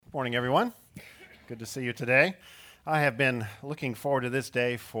Morning, everyone. Good to see you today. I have been looking forward to this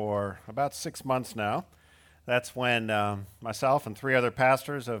day for about 6 months now. That's when myself and three other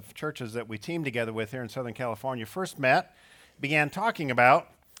pastors of churches that we teamed together with here in Southern California first met, began talking about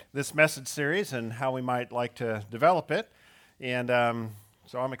this message series and how we might like to develop it. And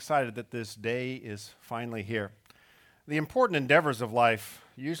so I'm excited that this day is finally here. The important endeavors of life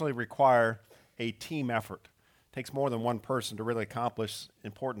usually require a team effort. It takes more than one person to really accomplish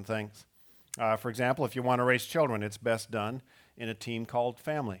important things. For example, if you want to raise children, it's best done in a team called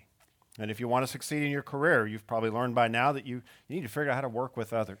family. And if you want to succeed in your career, you've probably learned by now that you need to figure out how to work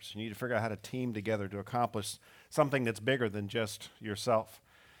with others. You need to figure out how to team together to accomplish something that's bigger than just yourself.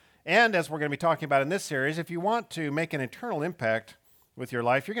 And as we're going to be talking about in this series, if you want to make an eternal impact with your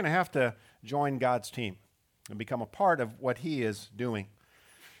life, you're going to have to join God's team and become a part of what He is doing.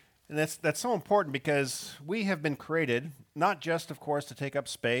 And that's so important because we have been created not just, of course, to take up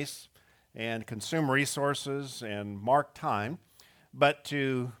space and consume resources and mark time, but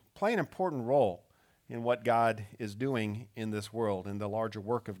to play an important role in what God is doing in this world, in the larger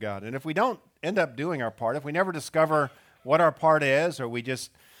work of God. And if we don't end up doing our part, if we never discover what our part is, or we just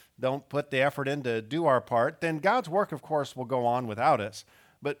don't put the effort in to do our part, then God's work, of course, will go on without us.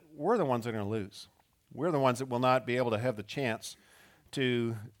 But we're the ones that are going to lose. We're the ones that will not be able to have the chance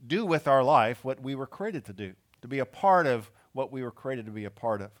to do with our life what we were created to do, to be a part of what we were created to be a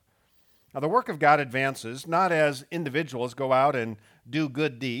part of. Now, the work of God advances not as individuals go out and do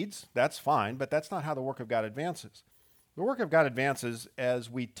good deeds. That's fine, but that's not how the work of God advances. The work of God advances as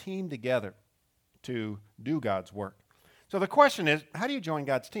we team together to do God's work. So the question is, how do you join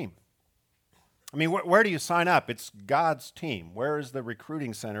God's team? I mean, where do you sign up? It's God's team. Where is the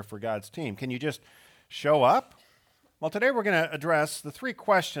recruiting center for God's team? Can you just show up? Well, today we're going to address the three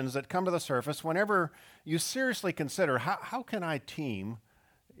questions that come to the surface whenever you seriously consider, how can I team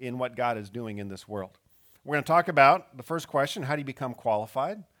in what God is doing in this world? We're going to talk about the first question, how do you become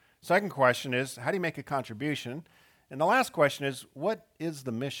qualified? Second question is, how do you make a contribution? And the last question is, what is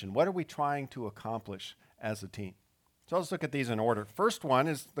the mission? What are we trying to accomplish as a team? So let's look at these in order. First one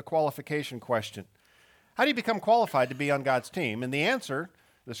is the qualification question. How do you become qualified to be on God's team? And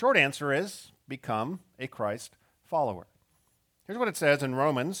the short answer is, become a Christ follower. Here's what it says in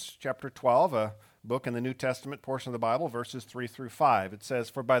Romans chapter 12, a book in the New Testament portion of the Bible, verses 3 through 5. It says,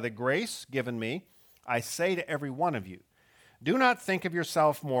 "For by the grace given me, I say to every one of you, do not think of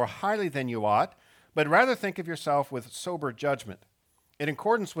yourself more highly than you ought, but rather think of yourself with sober judgment, in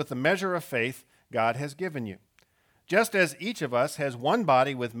accordance with the measure of faith God has given you. Just as each of us has one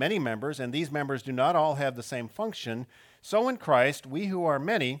body with many members, and these members do not all have the same function, so in Christ we who are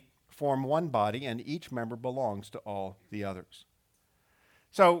many form one body, and each member belongs to all the others."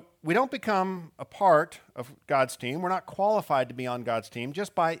 So we don't become a part of God's team. We're not qualified to be on God's team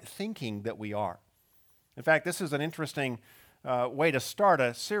just by thinking that we are. In fact, this is an interesting way to start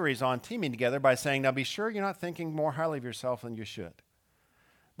a series on teaming together by saying, now be sure you're not thinking more highly of yourself than you should.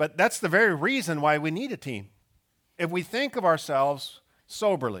 But that's the very reason why we need a team. If we think of ourselves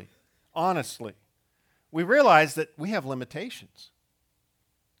soberly, honestly, we realize that we have limitations.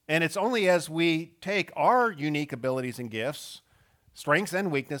 And it's only as we take our unique abilities and gifts, strengths and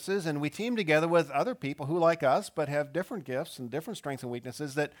weaknesses, and we team together with other people who, like us, but have different gifts and different strengths and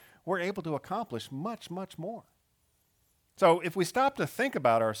weaknesses, that we're able to accomplish much, much more. So if we stop to think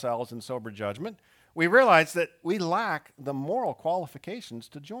about ourselves in sober judgment, we realize that we lack the moral qualifications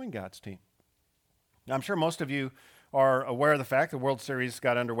to join God's team. Now, I'm sure most of you are aware of the fact the World Series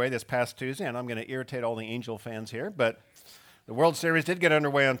got underway this past Tuesday, and I'm going to irritate all the Angel fans here, but the World Series did get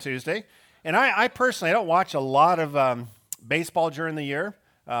underway on Tuesday. And I personally, I don't watch a lot of baseball during the year.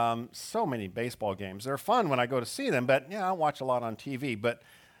 So many baseball games. They're fun when I go to see them, but I don't watch a lot on TV. But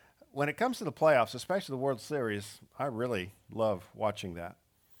when it comes to the playoffs, especially the World Series, I really love watching that.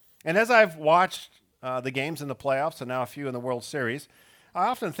 And as I've watched the games in the playoffs and now a few in the World Series, I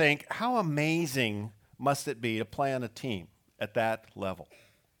often think, how amazing must it be to play on a team at that level?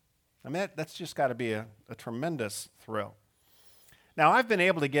 I mean, that's just got to be a tremendous thrill. Now, I've been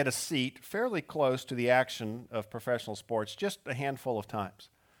able to get a seat fairly close to the action of professional sports just a handful of times.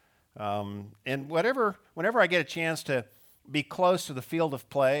 And whenever I get a chance to be close to the field of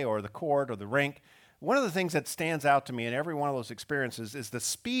play or the court or the rink, one of the things that stands out to me in every one of those experiences is the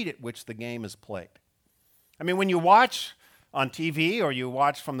speed at which the game is played. I mean, when you watch on TV or you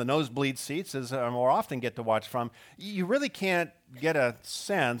watch from the nosebleed seats, as I more often get to watch from, you really can't get a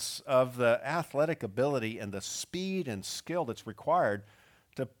sense of the athletic ability and the speed and skill that's required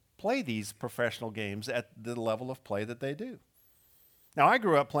to play these professional games at the level of play that they do. Now, I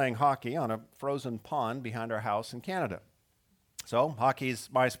grew up playing hockey on a frozen pond behind our house in Canada. So hockey's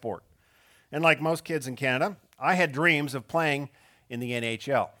my sport. And like most kids in Canada, I had dreams of playing in the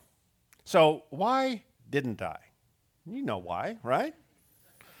NHL. So why didn't I? You know why, right?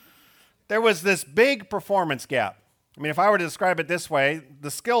 There was this big performance gap. I mean, if I were to describe it this way, the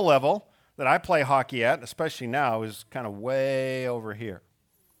skill level that I play hockey at, especially now, is kind of way over here.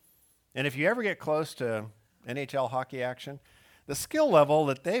 And if you ever get close to NHL hockey action, the skill level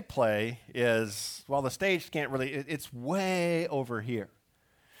that they play is, well, the stage can't really, it's way over here.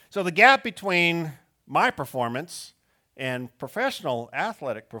 So the gap between my performance and professional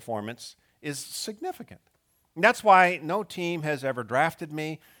athletic performance is significant. And that's why no team has ever drafted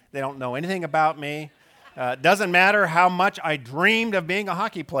me. They don't know anything about me. It doesn't matter how much I dreamed of being a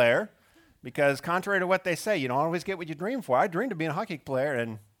hockey player, because contrary to what they say, you don't always get what you dream for. I dreamed of being a hockey player,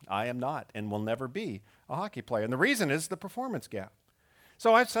 and I am not and will never be a hockey player. And the reason is the performance gap.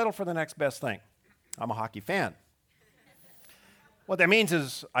 So I've settled for the next best thing. I'm a hockey fan. What that means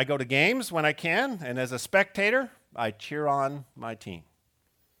is I go to games when I can, and as a spectator, I cheer on my team.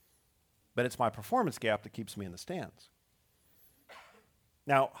 But it's my performance gap that keeps me in the stands.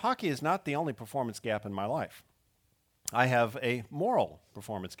 Now, hockey is not the only performance gap in my life. I have a moral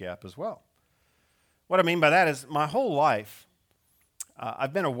performance gap as well. What I mean by that is my whole life,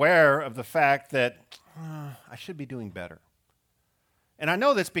 I've been aware of the fact that I should be doing better. And I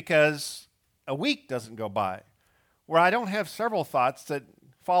know this because a week doesn't go by where I don't have several thoughts that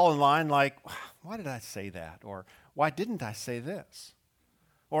fall in line like, why did I say that? Or why didn't I say this?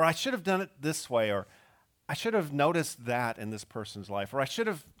 Or I should have done it this way, or I should have noticed that in this person's life, or I should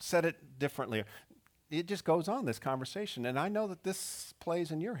have said it differently. It just goes on, this conversation. And I know that this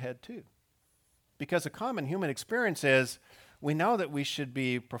plays in your head too. Because a common human experience is we know that we should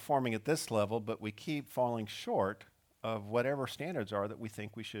be performing at this level, but we keep falling short of whatever standards are that we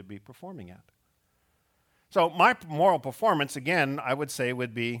think we should be performing at. So my moral performance, again, I would say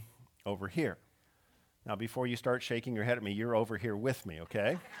would be over here. Now, before you start shaking your head at me, you're over here with me,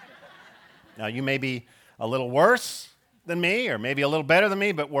 okay? Now, you may be a little worse than me or maybe a little better than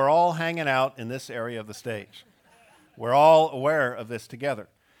me, but we're all hanging out in this area of the stage. We're all aware of this together.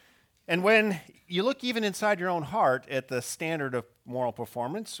 And when you look even inside your own heart at the standard of moral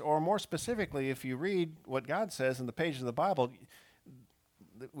performance, or more specifically, if you read what God says in the pages of the Bible,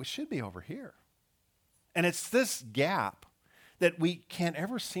 we should be over here. And it's this gap that we can't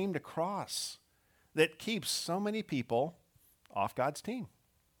ever seem to cross that keeps so many people off God's team.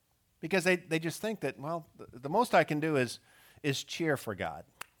 Because they just think that, well, the most I can do is cheer for God.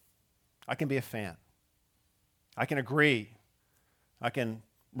 I can be a fan. I can agree. I can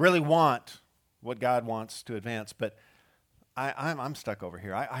really want what God wants to advance, but I'm stuck over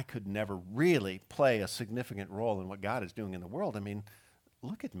here. I could never really play a significant role in what God is doing in the world. I mean,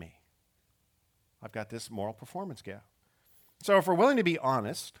 look at me. I've got this moral performance gap. So if we're willing to be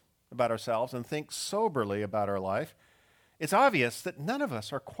honest about ourselves and think soberly about our life, it's obvious that none of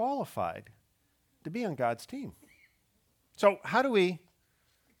us are qualified to be on God's team. So how do we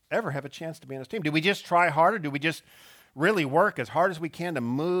ever have a chance to be on His team? Do we just try harder? Do we just really work as hard as we can to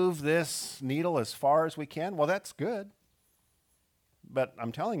move this needle as far as we can? Well, that's good. But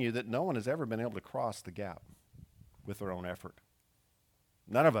I'm telling you that no one has ever been able to cross the gap with their own effort.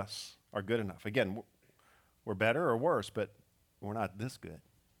 None of us are good enough. Again, we're better or worse, but we're not this good.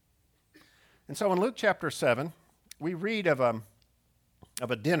 And so in Luke chapter 7, we read of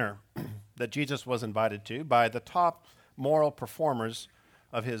a dinner that Jesus was invited to by the top moral performers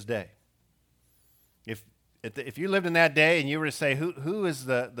of his day. If you lived in that day and you were to say who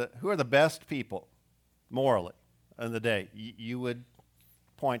are the best people morally in the day, you would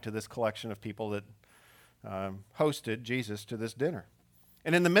point to this collection of people that hosted Jesus to this dinner.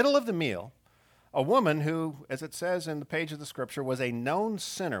 And in the middle of the meal, a woman who, as it says in the page of the scripture, was a known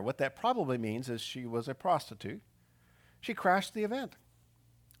sinner. What that probably means is she was a prostitute. She crashed the event.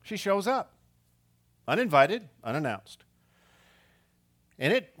 She shows up, uninvited, unannounced.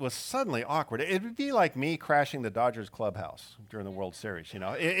 And it was suddenly awkward. It would be like me crashing the Dodgers clubhouse during the World Series, you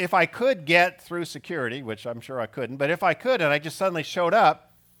know. If I could get through security, which I'm sure I couldn't, but if I could and I just suddenly showed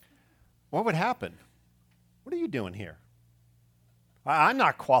up, what would happen? What are you doing here? I'm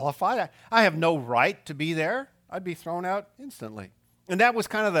not qualified. I have no right to be there. I'd be thrown out instantly. And that was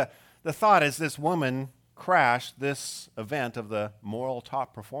kind of the thought as this woman crashed this event of the moral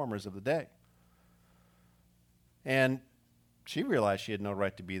top performers of the day. And she realized she had no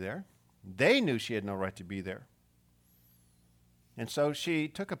right to be there. They knew she had no right to be there. And so she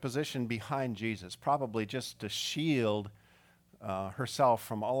took a position behind Jesus, probably just to shield herself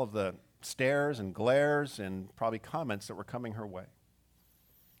from all of the stares and glares and probably comments that were coming her way.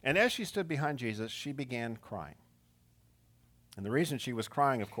 And as she stood behind Jesus, she began crying. And the reason she was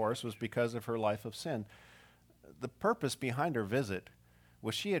crying, of course, was because of her life of sin. The purpose behind her visit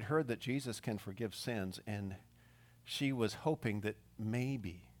was she had heard that Jesus can forgive sins, and she was hoping that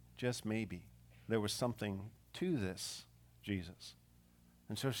maybe, just maybe, there was something to this Jesus.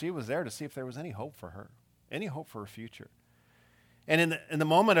 And so she was there to see if there was any hope for her, any hope for her future. And in the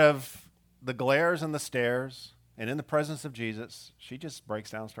moment of the glares and the stares, and in the presence of Jesus, she just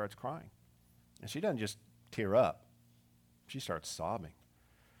breaks down and starts crying. And she doesn't just tear up. She starts sobbing.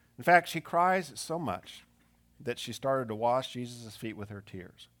 In fact, she cries so much that she started to wash Jesus' feet with her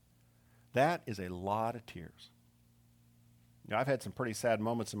tears. That is a lot of tears. You know, I've had some pretty sad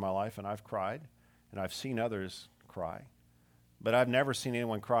moments in my life, and I've cried, and I've seen others cry. But I've never seen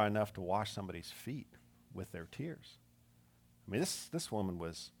anyone cry enough to wash somebody's feet with their tears. I mean, this woman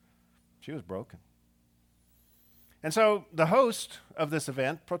she was broken. And so the host of this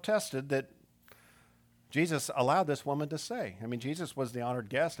event protested that Jesus allowed this woman to stay. I mean, Jesus was the honored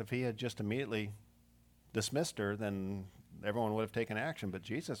guest. If he had just immediately dismissed her, then everyone would have taken action. But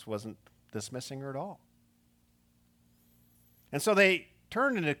Jesus wasn't dismissing her at all. And so they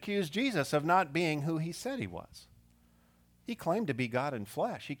turned and accused Jesus of not being who he said he was. He claimed to be God in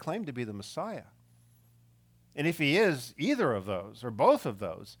flesh. He claimed to be the Messiah. And if he is either of those or both of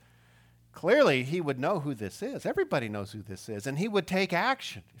those, clearly he would know who this is. Everybody knows who this is. And he would take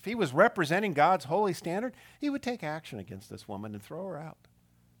action. If he was representing God's holy standard, he would take action against this woman and throw her out.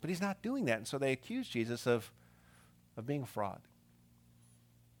 But he's not doing that. And so they accused Jesus of being a fraud.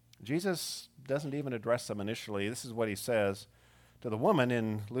 Jesus doesn't even address them initially. This is what he says to the woman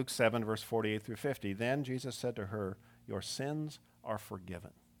in Luke 7, verse 48 through 50. Then Jesus said to her, "Your sins are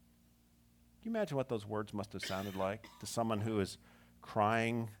forgiven." Can you imagine what those words must have sounded like to someone who is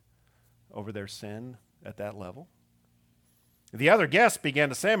crying over their sin at that level? The other guests began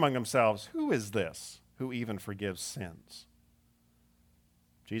to say among themselves, "Who is this who even forgives sins?"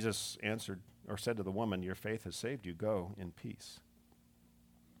 Jesus answered or said to the woman, "Your faith has saved you. Go in peace."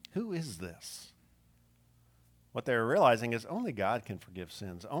 Who is this? What they're realizing is only God can forgive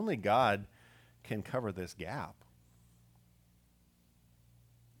sins. Only God can cover this gap.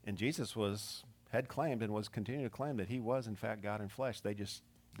 And Jesus had claimed and was continuing to claim that he was, in fact, God in flesh. They just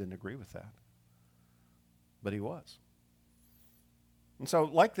didn't agree with that. But he was. And so,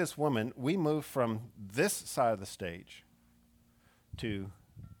 like this woman, we move from this side of the stage to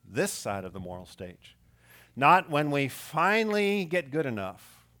this side of the moral stage. Not when we finally get good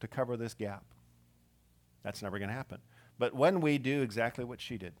enough to cover this gap. That's never going to happen. But when we do exactly what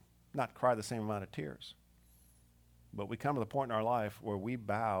she did, not cry the same amount of tears, but we come to the point in our life where we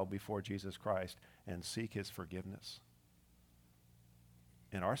bow before Jesus Christ and seek his forgiveness.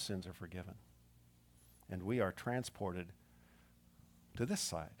 And our sins are forgiven. And we are transported to this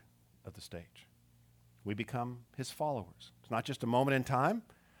side of the stage. We become his followers. It's not just a moment in time.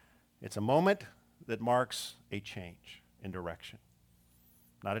 It's a moment that marks a change in direction.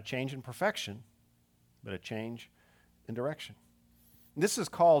 Not a change in perfection, but a change in direction. This is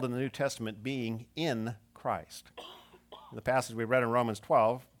called in the New Testament being in Christ. The passage we read in Romans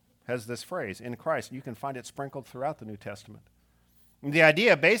 12 has this phrase, in Christ. You can find it sprinkled throughout the New Testament. And the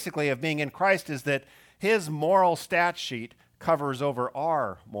idea basically of being in Christ is that his moral stat sheet covers over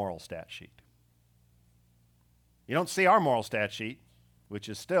our moral stat sheet. You don't see our moral stat sheet, which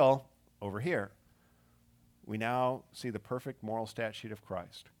is still over here. We now see the perfect moral stat sheet of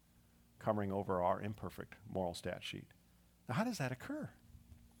Christ covering over our imperfect moral stat sheet. Now, how does that occur?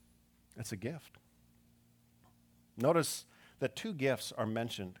 It's a gift. Notice that two gifts are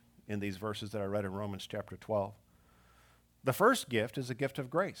mentioned in these verses that I read in Romans chapter 12. The first gift is a gift of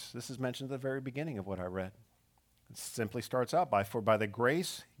grace. This is mentioned at the very beginning of what I read. It simply starts out by, "For by the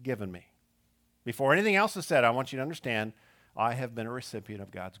grace given me." Before anything else is said, I want you to understand, I have been a recipient of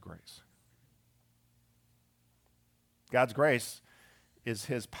God's grace. God's grace is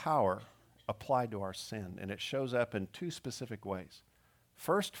his power applied to our sin, and it shows up in two specific ways.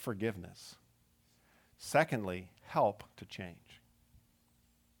 First, forgiveness. Secondly, help to change.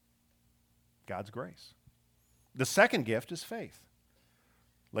 God's grace. The second gift is faith.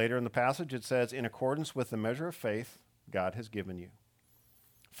 Later in the passage it says, in accordance with the measure of faith God has given you.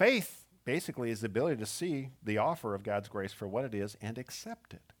 Faith basically is the ability to see the offer of God's grace for what it is and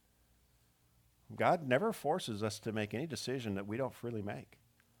accept it. God never forces us to make any decision that we don't freely make.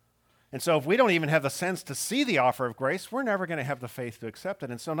 And so if we don't even have the sense to see the offer of grace, we're never going to have the faith to accept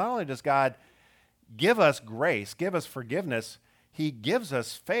it. And so not only does God give us grace, give us forgiveness, he gives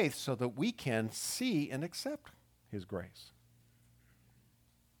us faith so that we can see and accept his grace.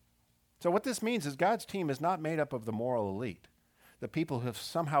 So what this means is God's team is not made up of the moral elite, the people who have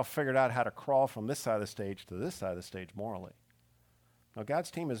somehow figured out how to crawl from this side of the stage to this side of the stage morally. Now,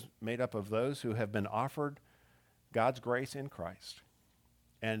 God's team is made up of those who have been offered God's grace in Christ,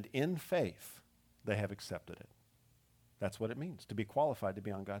 and in faith, they have accepted it. That's what it means to be qualified to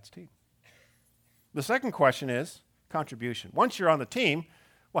be on God's team. The second question is contribution. Once you're on the team,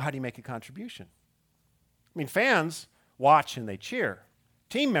 well, how do you make a contribution? I mean, fans watch and they cheer.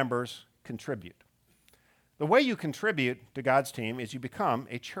 Team members contribute. The way you contribute to God's team is you become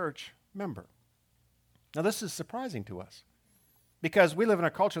a church member. Now, this is surprising to us because we live in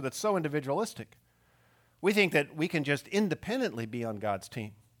a culture that's so individualistic. We think that we can just independently be on God's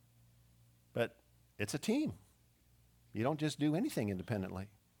team. But it's a team. You don't just do anything independently.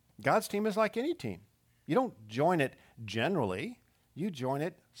 God's team is like any team. You don't join it generally, you join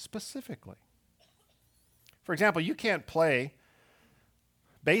it specifically. For example, you can't play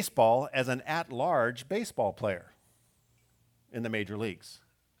baseball as an at-large baseball player in the major leagues.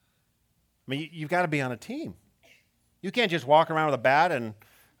 I mean, you've got to be on a team. You can't just walk around with a bat and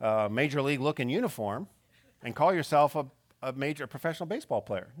a major league-looking uniform and call yourself a major professional baseball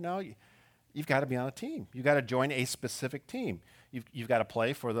player. No, you've got to be on a team. You've got to join a specific team. You've got to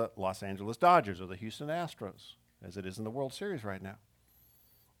play for the Los Angeles Dodgers or the Houston Astros, as it is in the World Series right now.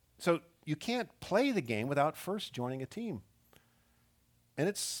 So you can't play the game without first joining a team. And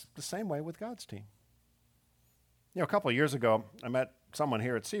it's the same way with God's team. You know, a couple of years ago, I met someone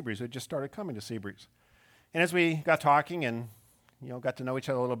here at Seabreeze who had just started coming to Seabreeze. And as we got talking and, got to know each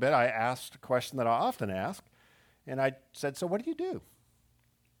other a little bit, I asked a question that I often ask. And I said, so what do you do?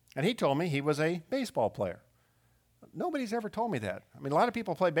 And he told me he was a baseball player. Nobody's ever told me that. I mean, a lot of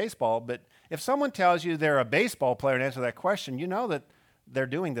people play baseball, but if someone tells you they're a baseball player and answer that question, you know that they're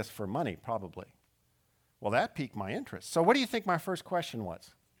doing this for money, probably. Well, that piqued my interest. So what do you think my first question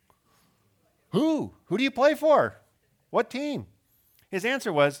was? Who? Who do you play for? What team? His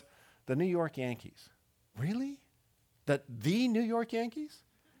answer was the New York Yankees. Really? The New York Yankees?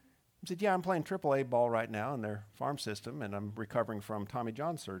 I said, yeah, I'm playing AAA ball right now in their farm system, and I'm recovering from Tommy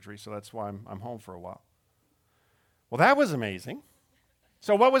John surgery, so that's why I'm home for a while. Well, that was amazing.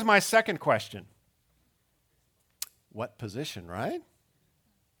 So what was my second question? What position, right?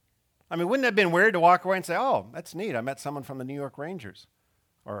 I mean, wouldn't it have been weird to walk away and say, oh, that's neat, I met someone from the New York Rangers.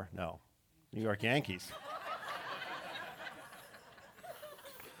 Or, no, New York Yankees.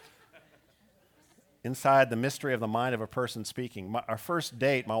 Inside the mystery of the mind of a person speaking. Our first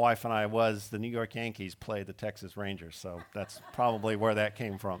date, my wife and I, was the New York Yankees played the Texas Rangers, so that's probably where that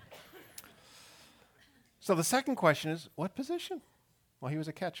came from. So the second question is, what position? Well, he was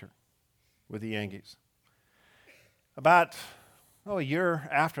a catcher with the Yankees. About a year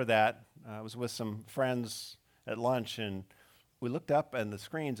after that, I was with some friends at lunch, and we looked up at the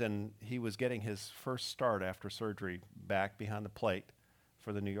screens, and he was getting his first start after surgery back behind the plate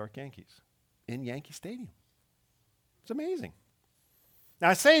for the New York Yankees in Yankee Stadium. It's amazing. Now,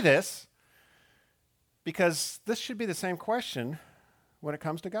 I say this because this should be the same question when it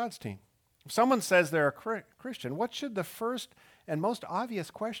comes to God's team. If someone says they're a Christian, what should the first and most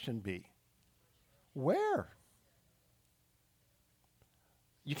obvious question be? Where?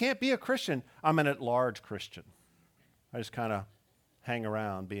 You can't be a Christian. I'm an at-large Christian. I just kind of hang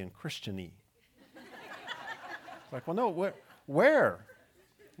around being Christian-y. It's like, well, no, where?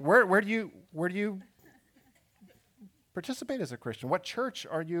 Where do you participate as a Christian? What church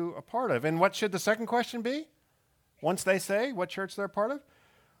are you a part of? And what should the second question be? Once they say what church they're a part of?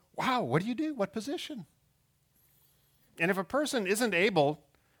 Wow, what do you do? What position? And if a person isn't able,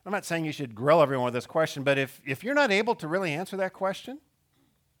 I'm not saying you should grill everyone with this question, but if you're not able to really answer that question,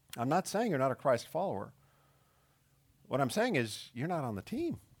 I'm not saying you're not a Christ follower. What I'm saying is you're not on the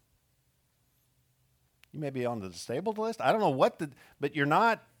team. You may be on the disabled list. I don't know but you're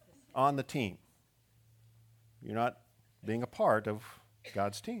not on the team. You're not being a part of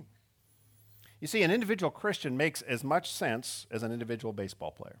God's team. You see, an individual Christian makes as much sense as an individual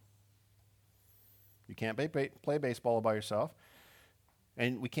baseball player. You can't play baseball all by yourself,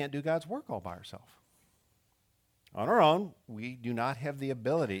 and we can't do God's work all by ourselves. On our own, we do not have the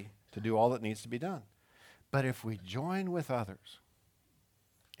ability to do all that needs to be done. But if we join with others,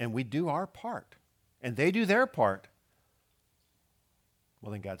 and we do our part, and they do their part,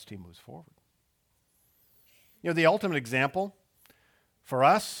 well, then God's team moves forward. The ultimate example for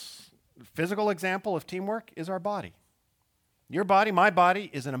us, physical example of teamwork, is our body. Your body, my body,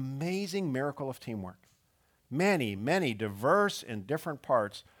 is an amazing miracle of teamwork. Many, many diverse and different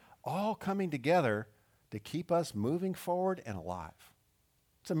parts all coming together to keep us moving forward and alive.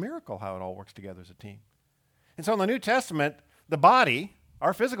 It's a miracle how it all works together as a team. And so in the New Testament, the body,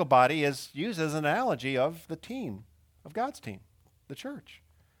 our physical body, is used as an analogy of the team, of God's team, the church.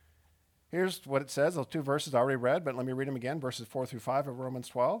 Here's what it says. Those two verses I already read, but let me read them again. Verses 4 through 5 of Romans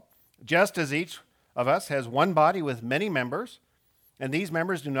 12. Just as each of us has one body with many members, and these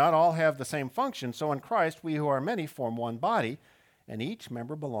members do not all have the same function, so in Christ we who are many form one body, and each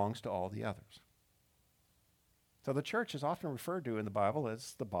member belongs to all the others. So the church is often referred to in the Bible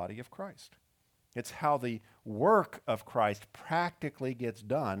as the body of Christ. It's how the work of Christ practically gets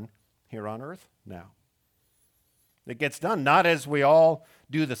done here on earth now. It gets done not as we all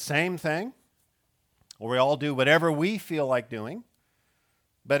do the same thing, or we all do whatever we feel like doing,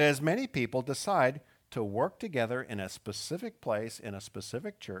 but as many people decide to work together in a specific place, in a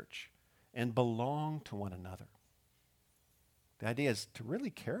specific church, and belong to one another. The idea is to really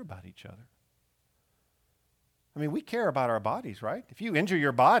care about each other. I mean, we care about our bodies, right? If you injure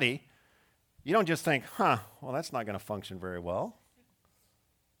your body, you don't just think, well, that's not going to function very well.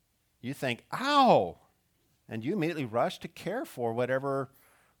 You think, ow, and you immediately rush to care for whatever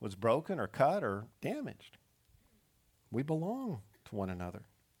was broken or cut or damaged. We belong to one another.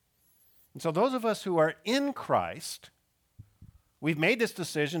 And so those of us who are in Christ, we've made this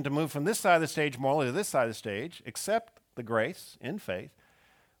decision to move from this side of the stage morally to this side of the stage, accept the grace in faith.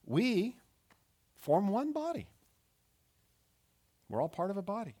 We form one body. We're all part of a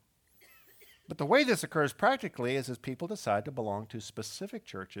body. But the way this occurs practically is as people decide to belong to specific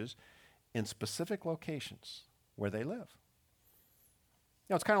churches in specific locations where they live.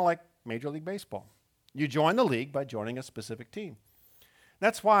 It's kind of like Major League Baseball. You join the league by joining a specific team.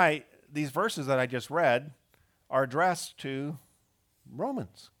 That's why these verses that I just read are addressed to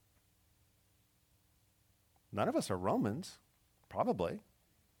Romans. None of us are Romans, probably.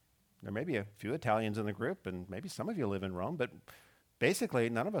 There may be a few Italians in the group, and maybe some of you live in Rome, but basically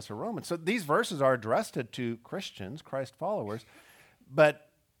none of us are Romans. So these verses are addressed to Christians, Christ followers, but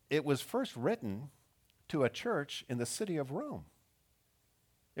it was first written to a church in the city of Rome.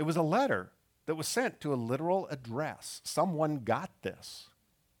 It was a letter that was sent to a literal address. Someone got this.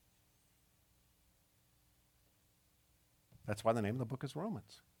 That's why the name of the book is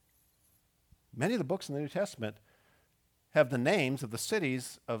Romans. Many of the books in the New Testament have the names of the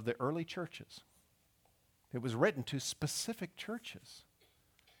cities of the early churches. It was written to specific churches,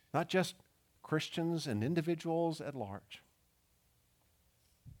 not just Christians and individuals at large.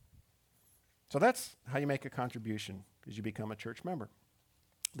 So that's how you make a contribution, as you become a church member.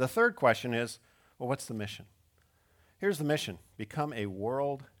 The third question is, well, what's the mission? Here's the mission: become a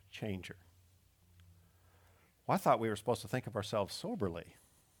world changer. Well, I thought we were supposed to think of ourselves soberly.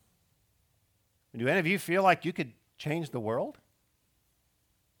 Do any of you feel like you could change the world?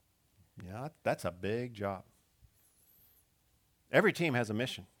 Yeah, that's a big job. Every team has a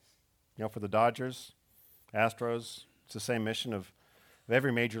mission. For the Dodgers, Astros, it's the same mission of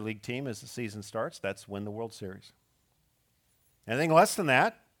every major league team as the season starts. That's win the World Series. Anything less than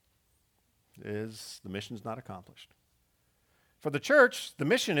that is the mission's not accomplished. For the church, the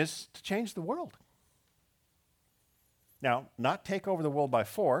mission is to change the world. Now, not take over the world by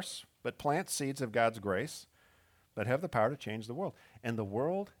force, but plant seeds of God's grace that have the power to change the world. And the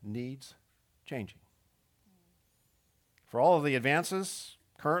world needs changing. For all of the advances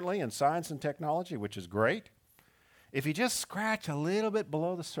currently in science and technology, which is great, if you just scratch a little bit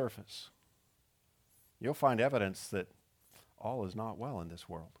below the surface, you'll find evidence that all is not well in this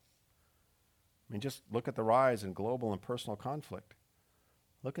world. I mean, just look at the rise in global and personal conflict.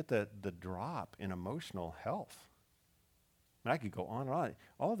 Look at the drop in emotional health. I mean, I could go on and on.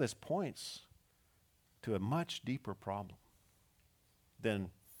 All of this points to a much deeper problem than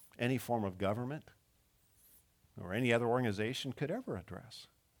any form of government or any other organization could ever address.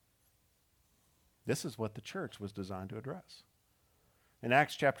 This is what the church was designed to address. In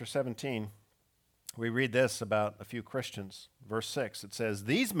Acts chapter 17, we read this about a few Christians. Verse 6, it says,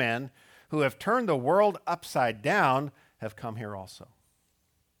 "These men who have turned the world upside down have come here also."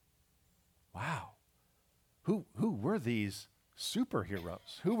 Wow. Who were these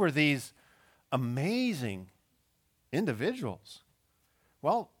superheroes? Who were these amazing individuals?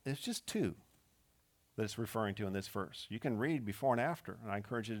 Well, it's just two that it's referring to in this verse. You can read before and after, and I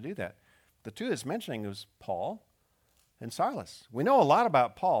encourage you to do that. The two it's mentioning is Paul and Silas. We know a lot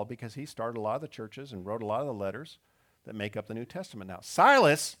about Paul because he started a lot of the churches and wrote a lot of the letters that make up the New Testament now.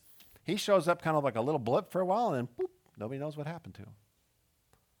 Silas, he shows up kind of like a little blip for a while, and then boop, nobody knows what happened to him.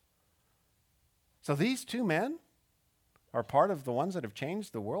 So these two men are part of the ones that have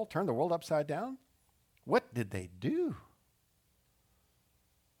changed the world, turned the world upside down. What did they do?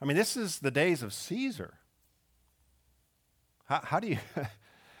 I mean, this is the days of Caesar. How do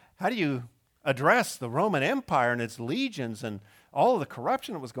you address the Roman Empire and its legions and all of the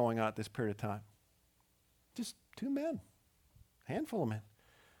corruption that was going on at this period of time? Just two men, a handful of men.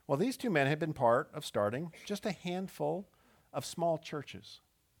 Well, these two men had been part of starting just a handful of small churches.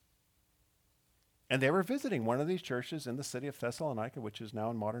 And they were visiting one of these churches in the city of Thessalonica, which is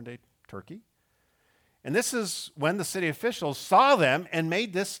now in modern-day Turkey. And this is when the city officials saw them and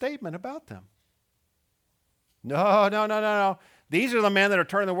made this statement about them. No. These are the men that are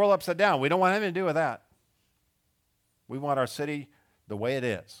turning the world upside down. We don't want anything to do with that. We want our city the way it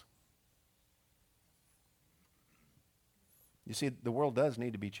is. You see, the world does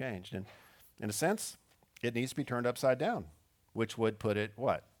need to be changed. And in a sense, it needs to be turned upside down, which would put it,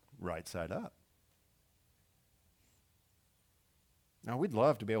 what? Right side up. Now, we'd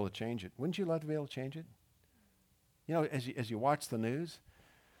love to be able to change it. Wouldn't you love to be able to change it? You know, as you watch the news,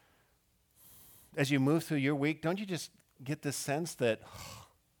 as you move through your week, don't you just get this sense that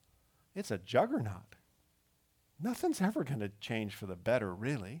it's a juggernaut? Nothing's ever going to change for the better,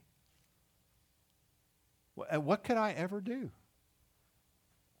 really. What could I ever do?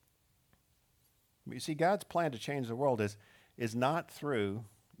 You see, God's plan to change the world is not through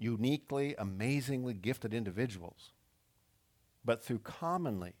uniquely, amazingly gifted individuals, but through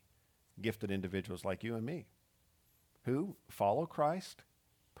commonly gifted individuals like you and me, who follow Christ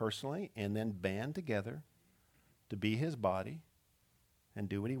personally and then band together to be his body and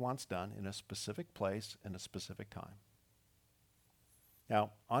do what he wants done in a specific place and a specific time.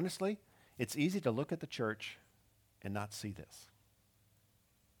 Now, honestly, it's easy to look at the church and not see this.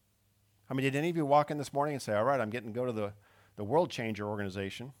 I mean, did any of you walk in this morning and say, all right, I'm getting to go to the World Changer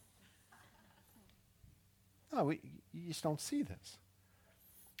organization? No, you just don't see this.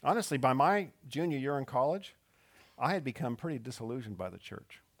 Honestly, by my junior year in college, I had become pretty disillusioned by the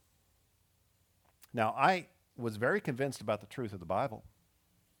church. Now, I was very convinced about the truth of the Bible.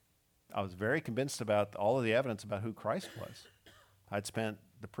 I was very convinced about all of the evidence about who Christ was. I'd spent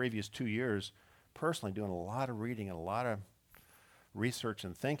the previous 2 years personally doing a lot of reading and a lot of research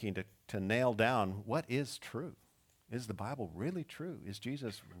and thinking to nail down what is true. Is the Bible really true? Is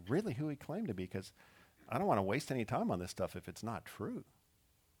Jesus really who he claimed to be? Because I don't want to waste any time on this stuff if it's not true.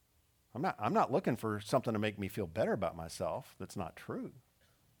 I'm not looking for something to make me feel better about myself that's not true.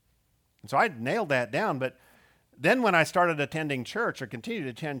 And so I nailed that down, but then when I started attending church or continued to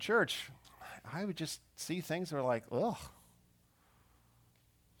attend church, I would just see things that were like, ugh,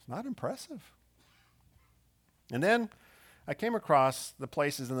 it's not impressive. And then I came across the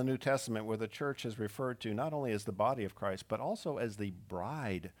places in the New Testament where the church is referred to not only as the body of Christ, but also as the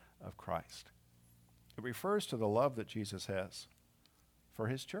bride of Christ. It refers to the love that Jesus has for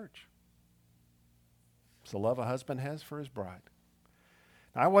his church. It's the love a husband has for his bride.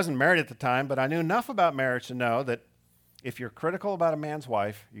 Now, I wasn't married at the time, but I knew enough about marriage to know that if you're critical about a man's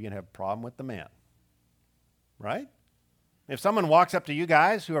wife, you're going to have a problem with the man. Right? If someone walks up to you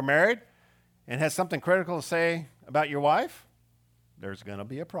guys who are married and has something critical to say about your wife, there's going to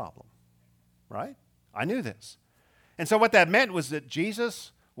be a problem. Right? I knew this. And so what that meant was that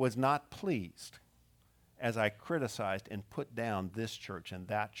Jesus was not pleased as I criticized and put down this church and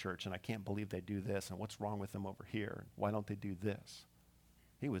that church, and I can't believe they do this, and what's wrong with them over here? Why don't they do this?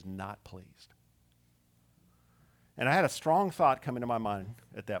 He was not pleased. And I had a strong thought come into my mind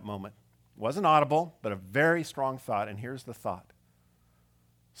at that moment. It wasn't audible, but a very strong thought, and here's the thought.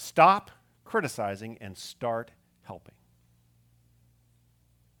 Stop criticizing and start helping.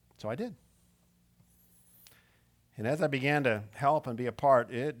 So I did. And as I began to help and be a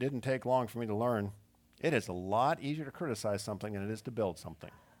part, it didn't take long for me to learn it is a lot easier to criticize something than it is to build something.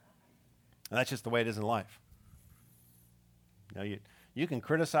 And that's just the way it is in life. You know, you can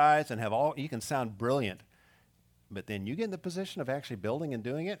criticize and you can sound brilliant, but then you get in the position of actually building and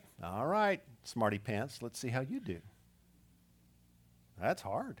doing it. All right, smarty pants, let's see how you do. That's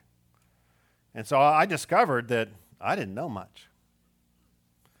hard. And so I discovered that I didn't know much.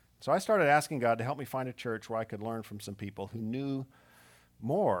 So I started asking God to help me find a church where I could learn from some people who knew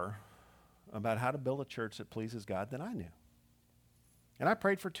more about how to build a church that pleases God than I knew. And I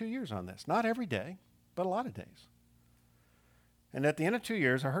prayed for 2 years on this. Not every day, but a lot of days. And at the end of 2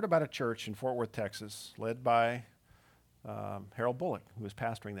 years, I heard about a church in Fort Worth, Texas, led by Harold Bullock, who was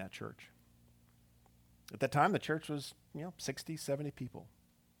pastoring that church. At that time, the church was, 60, 70 people.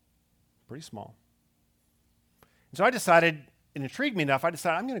 Pretty small. And so I decided, it intrigued me enough,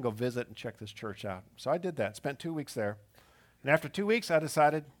 I'm going to go visit and check this church out. So I did that, spent 2 weeks there. And after 2 weeks, I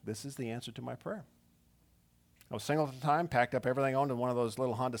decided this is the answer to my prayer. I was single at the time, packed up everything I owned in one of those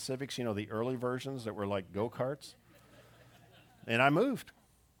little Honda Civics, the early versions that were like go-karts. And I moved.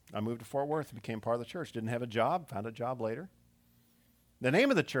 I moved to Fort Worth and became part of the church. Didn't have a job, found a job later. The name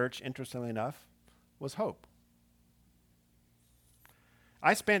of the church, interestingly enough, was Hope.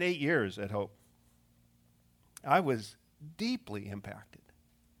 I spent 8 years at Hope. I was deeply impacted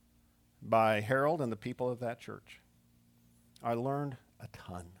by Harold and the people of that church. I learned a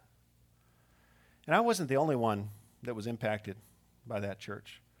ton. And I wasn't the only one that was impacted by that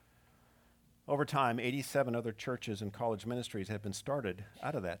church. Over time, 87 other churches and college ministries have been started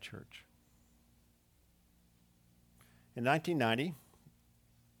out of that church. In 1990,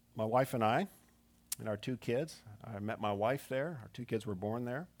 my wife and I and our 2 kids, I met my wife there, our 2 kids were born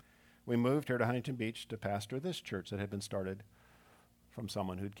there. We moved here to Huntington Beach to pastor this church that had been started from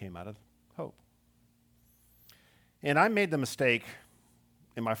someone who'd came out of Hope. And I made the mistake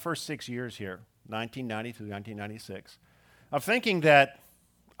in my first 6 years here, 1990 through 1996, of thinking that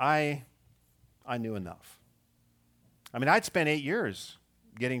I knew enough. I mean, I'd spent 8 years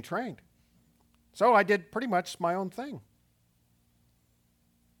getting trained. So I did pretty much my own thing.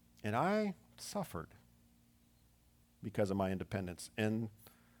 And I suffered because of my independence. And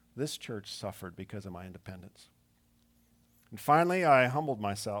this church suffered because of my independence. And finally, I humbled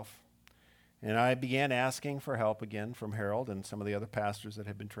myself. And I began asking for help again from Harold and some of the other pastors that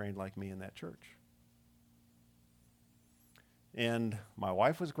had been trained like me in that church. And my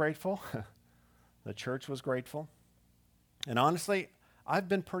wife was grateful. The church was grateful. And honestly, I've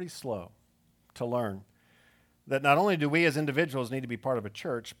been pretty slow to learn that not only do we as individuals need to be part of a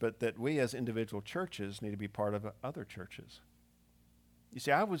church, but that we as individual churches need to be part of other churches. You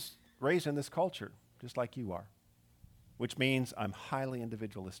see, I was raised in this culture, just like you are, which means I'm highly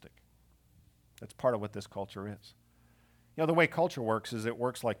individualistic. That's part of what this culture is. You know, the way culture works is it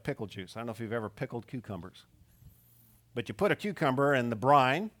works like pickle juice. I don't know if you've ever pickled cucumbers. But you put a cucumber in the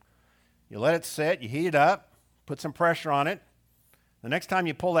brine, you let it sit, you heat it up, put some pressure on it. The next time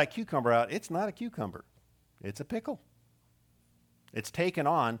you pull that cucumber out, it's not a cucumber. It's a pickle. It's taken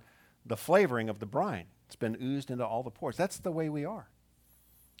on the flavoring of the brine. It's been oozed into all the pores. That's the way we are.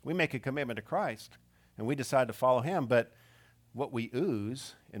 We make a commitment to Christ, and we decide to follow him, but what we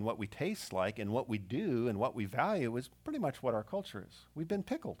ooze and what we taste like and what we do and what we value is pretty much what our culture is. We've been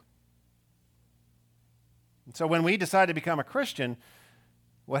pickled. And so when we decide to become a Christian,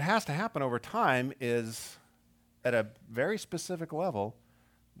 what has to happen over time is, at a very specific level,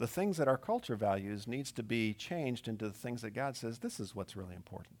 the things that our culture values needs to be changed into the things that God says, this is what's really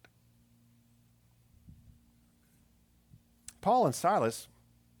important. Paul and Silas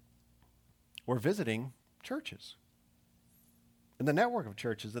were visiting churches in the network of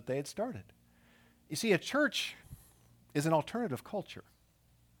churches that they had started. You see, a church is an alternative culture.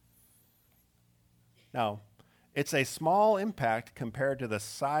 Now, it's a small impact compared to the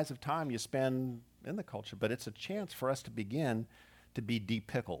size of time you spend in the culture, but it's a chance for us to begin to be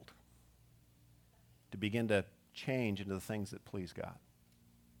depickled, to begin to change into the things that please God.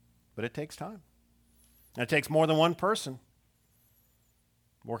 But it takes time. And it takes more than one person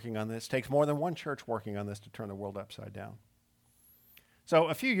working on this. It takes more than one church working on this to turn the world upside down. So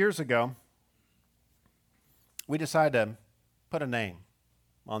a few years ago, we decided to put a name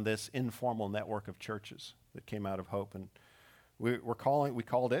on this informal network of churches that came out of Hope. And we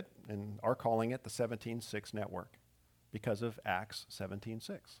called it, and are calling it, the 17:6 Network, because of Acts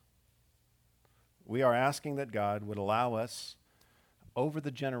 17:6. We are asking that God would allow us, over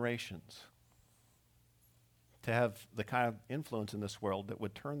the generations, to have the kind of influence in this world that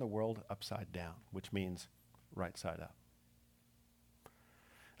would turn the world upside down, which means right side up.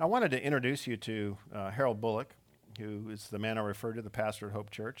 I wanted to introduce you to Harold Bullock, who is the man I referred to, the pastor at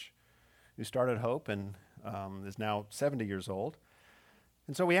Hope Church, who started Hope and is now 70 years old.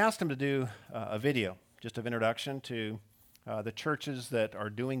 And so we asked him to do a video, just of introduction to the churches that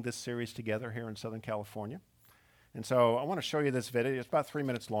are doing this series together here in Southern California. And so I want to show you this video. It's about 3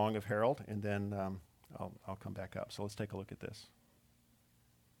 minutes long of Harold, and then I'll come back up. So let's take a look at this.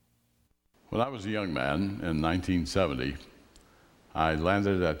 When I was a young man in 1970, I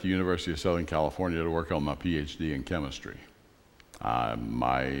landed at the University of Southern California to work on my PhD in chemistry.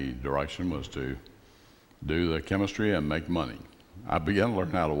 My direction was to do the chemistry and make money. I began to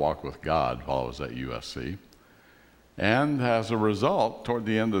learn how to walk with God while I was at USC. And as a result, toward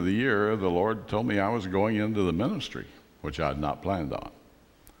the end of the year, the Lord told me I was going into the ministry, which I had not planned on.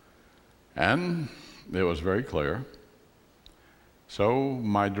 And it was very clear. So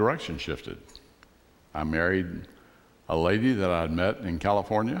my direction shifted. I married a lady that I had met in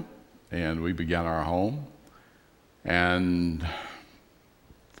California, and we began our home. And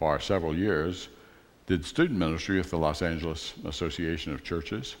for several years, did student ministry with the Los Angeles Association of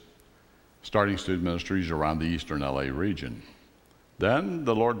Churches, starting student ministries around the eastern LA region. Then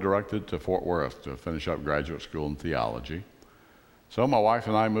the Lord directed to Fort Worth to finish up graduate school in theology. So my wife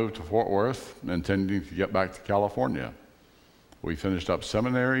and I moved to Fort Worth, intending to get back to California. We finished up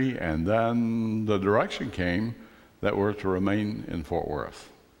seminary, and then the direction came that we're to remain in Fort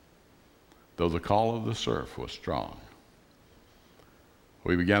Worth. though the call of the surf was strong.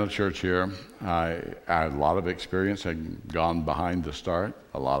 We began a church here. I had a lot of experience, had gone behind the start,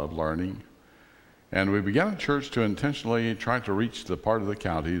 a lot of learning. And we began a church to intentionally try to reach the part of the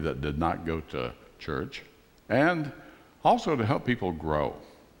county that did not go to church, and also to help people grow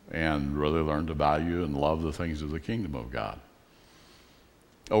and really learn to value and love the things of the kingdom of God.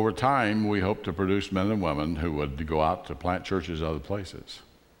 Over time, we hope to produce men and women who would go out to plant churches other places.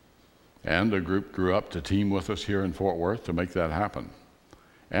 And a group grew up to team with us here in Fort Worth to make that happen.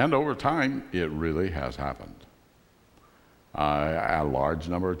 And over time, it really has happened. A large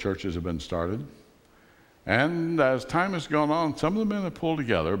number of churches have been started. And as time has gone on, some of the men have pulled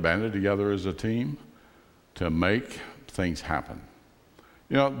together, banded together as a team to make things happen.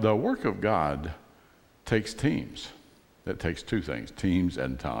 You know, the work of God takes teams. It takes two things, teams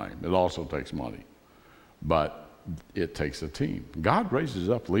and time. It also takes money. But it takes a team. God raises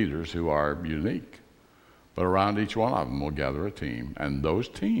up leaders who are unique. But around each one of them will gather a team. And those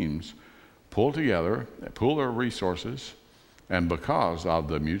teams pull together, pool their resources, and because of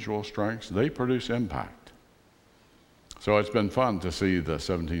the mutual strengths, they produce impact. So it's been fun to see the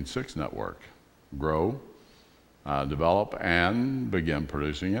 17:6 network grow, develop, and begin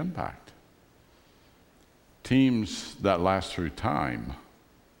producing impact. Teams that last through time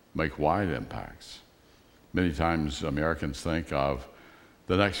make wide impacts. Many times Americans think of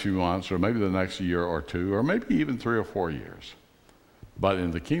the next few months, or maybe the next year or two, or maybe even 3 or 4 years. But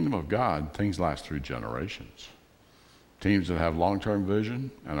in the kingdom of God, things last through generations. Teams that have long-term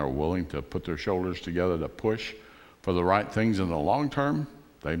vision and are willing to put their shoulders together to push for the right things in the long term,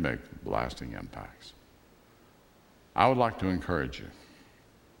 they make lasting impacts. I would like to encourage you,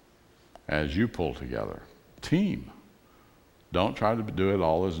 as you pull together, team. Don't try to do it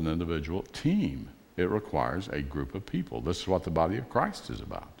all as an individual. Team. It requires a group of people. This is what the body of Christ is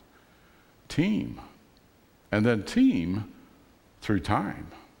about. Team. And then team through time.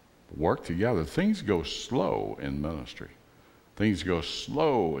 Work together. Things go slow in ministry. Things go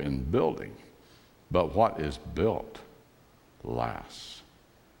slow in building. But what is built lasts.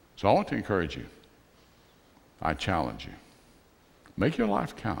 So I want to encourage you. I challenge you. Make your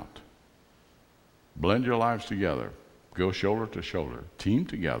life count. Blend your lives together. Go shoulder to shoulder. Team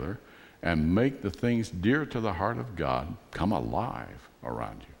together. And make the things dear to the heart of God come alive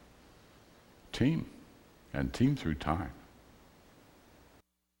around you. Team, and team through time.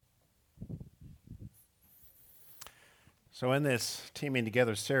 So in this Teaming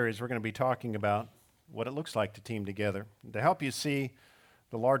Together series, we're going to be talking about what it looks like to team together. To help you see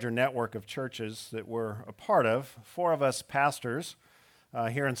the larger network of churches that we're a part of, 4 of us pastors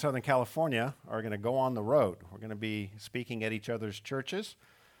here in Southern California are going to go on the road. We're going to be speaking at each other's churches.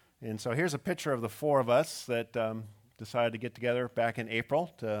 And so here's a picture of the 4 of us that decided to get together back in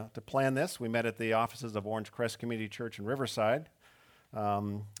April to plan this. We met at the offices of Orange Crest Community Church in Riverside.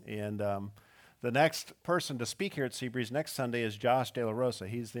 The next person to speak here at Seabreeze next Sunday is Josh De La Rosa.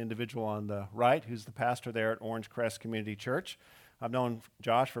 He's the individual on the right who's the pastor there at Orange Crest Community Church. I've known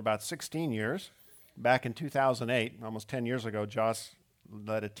Josh for about 16 years. Back in 2008, almost 10 years ago, Josh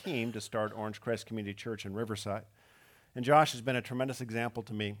led a team to start Orange Crest Community Church in Riverside. And Josh has been a tremendous example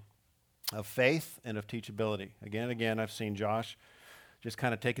to me of faith and of teachability. Again and again, I've seen Josh just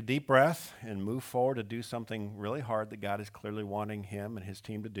kind of take a deep breath and move forward to do something really hard that God is clearly wanting him and his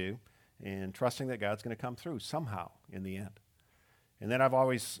team to do, and trusting that God's going to come through somehow in the end. And then I've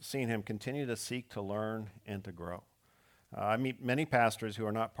always seen him continue to seek to learn and to grow. I meet many pastors who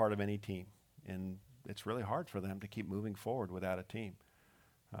are not part of any team, and it's really hard for them to keep moving forward without a team.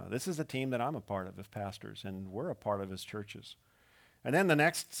 This is a team that I'm a part of pastors, and we're a part of his churches. And then the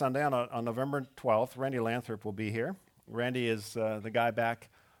next Sunday on November 12th, Randy Lathrop will be here. Randy is the guy back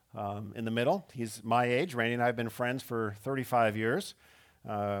in the middle. He's my age. Randy and I have been friends for 35 years.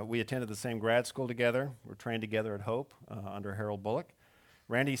 We attended the same grad school together. We're trained together at Hope under Harold Bullock.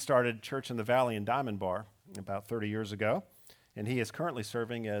 Randy started Church in the Valley in Diamond Bar about 30 years ago, and he is currently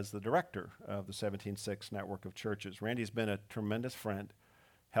serving as the director of the 17:6 network of churches. Randy's been a tremendous friend,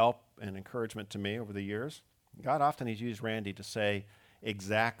 help, and encouragement to me over the years. God often has used Randy to say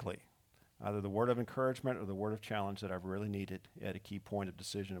exactly either the word of encouragement or the word of challenge that I've really needed at a key point of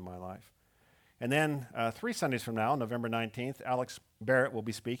decision in my life. And then 3 Sundays from now, November 19th, Alex Barrett will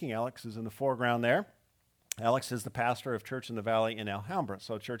be speaking. Alex is in the foreground there. Alex is the pastor of Church in the Valley in Alhambra.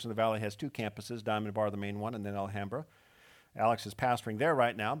 So Church in the Valley has 2 campuses, Diamond Bar, the main one, and then Alhambra. Alex is pastoring there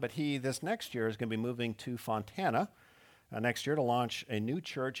right now, but he, this next year, is going to be moving to Fontana next year to launch a new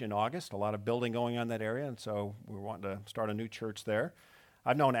church in August. A lot of building going on in that area, and so we're wanting to start a new church there.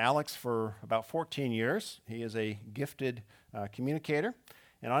 I've known Alex for about 14 years. He is a gifted communicator,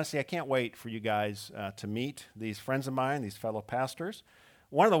 And honestly, I can't wait for you guys to meet these friends of mine, these fellow pastors.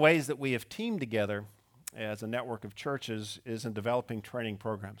 One of the ways that we have teamed together as a network of churches is in developing training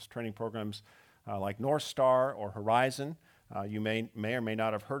programs like North Star or Horizon. You may or may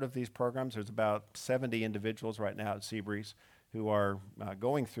not have heard of these programs. There's about 70 individuals right now at Seabreeze who are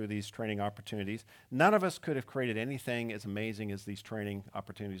going through these training opportunities. None of us could have created anything as amazing as these training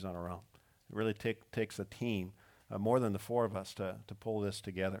opportunities on our own. It really takes a team, more than the four of us, to pull this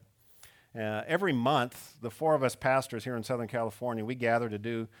together. Every month, the four of us pastors here in Southern California, we gather to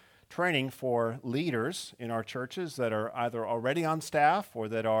do training for leaders in our churches that are either already on staff or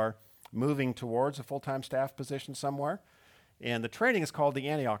that are moving towards a full-time staff position somewhere. And the training is called the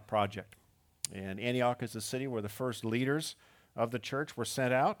Antioch Project. And Antioch is the city where the first leaders of the church were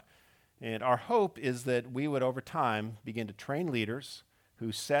sent out. And our hope is that we would, over time, begin to train leaders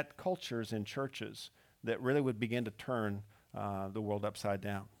who set cultures in churches that really would begin to turn the world upside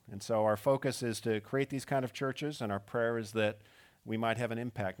down. And so our focus is to create these kind of churches, and our prayer is that we might have an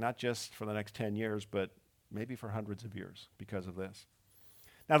impact, not just for the next 10 years, but maybe for hundreds of years because of this.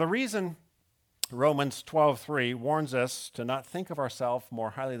 Now, the reason Romans 12:3 warns us to not think of ourselves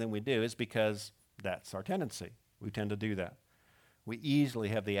more highly than we do is because that's our tendency. We tend to do that. We easily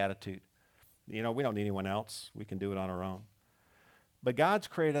have the attitude, we don't need anyone else. We can do it on our own. But God's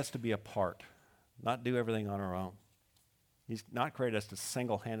created us to be a part, not do everything on our own. He's not created us to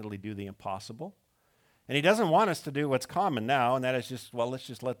single-handedly do the impossible. And he doesn't want us to do what's common now, and that is let's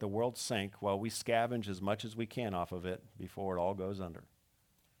just let the world sink while we scavenge as much as we can off of it before it all goes under.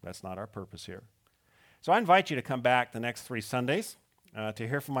 That's not our purpose here. So I invite you to come back the next 3 Sundays to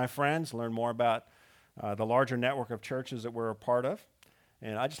hear from my friends, learn more about the larger network of churches that we're a part of.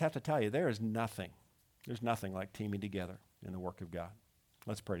 And I just have to tell you, there's nothing like teaming together in the work of God.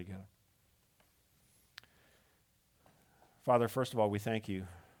 Let's pray together. Father, first of all, we thank you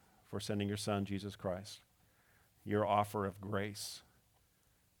for sending your Son, Jesus Christ, your offer of grace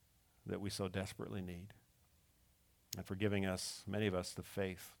that we so desperately need, and for giving us, many of us, the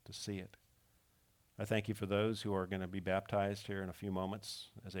faith to see it. I thank you for those who are going to be baptized here in a few moments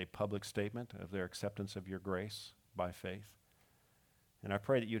as a public statement of their acceptance of your grace by faith. And I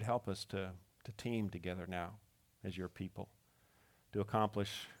pray that you'd help us to team together now as your people to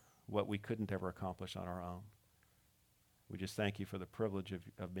accomplish what we couldn't ever accomplish on our own. We just thank you for the privilege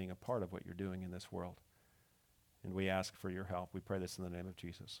of being a part of what you're doing in this world. And we ask for your help. We pray this in the name of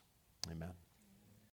Jesus. Amen.